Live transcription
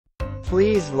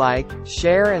Please like,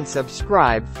 share and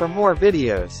subscribe for more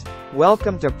videos.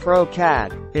 Welcome to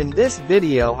ProCAD. In this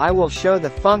video I will show the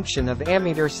function of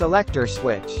Ammeter Selector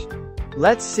switch.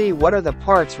 Let's see what are the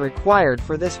parts required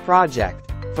for this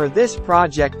project. For this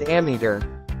project ammeter,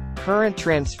 current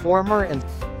transformer and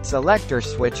selector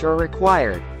switch are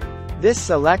required. This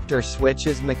selector switch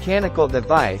is mechanical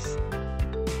device,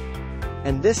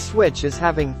 and this switch is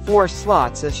having 4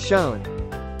 slots as shown.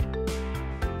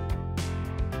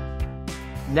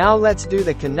 Now let's do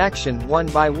the connection one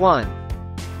by one.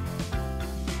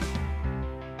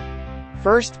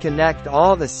 First connect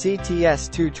all the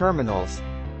CTS2 terminals.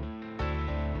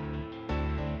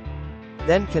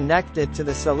 Then connect it to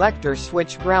the selector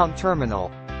switch ground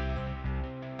terminal.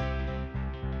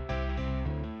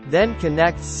 Then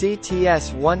connect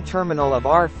CTS1 terminal of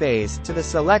R phase to the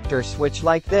selector switch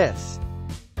like this.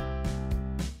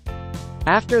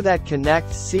 After that connect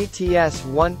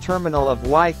CTS1 terminal of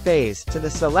Y phase to the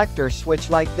selector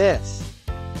switch like this.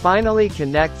 Finally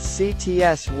connect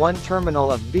CTS1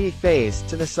 terminal of B phase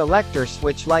to the selector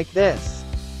switch like this.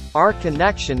 Our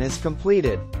connection is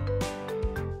completed.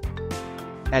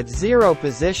 At 0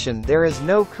 position there is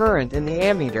no current in the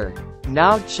ammeter.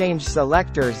 Now change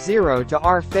selector 0 to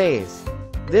R phase.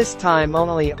 This time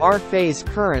only R phase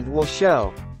current will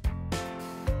show.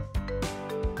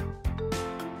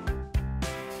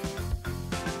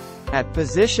 At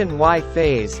position Y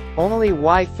phase, only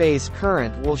Y phase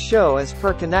current will show as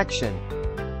per connection.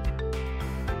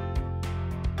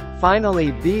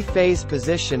 Finally B phase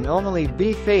position, only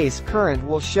B phase current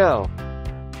will show.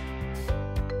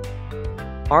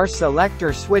 Our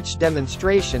selector switch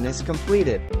demonstration is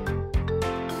completed.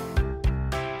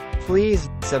 Please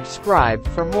subscribe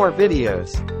for more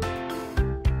videos.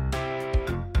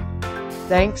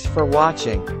 Thanks for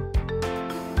watching.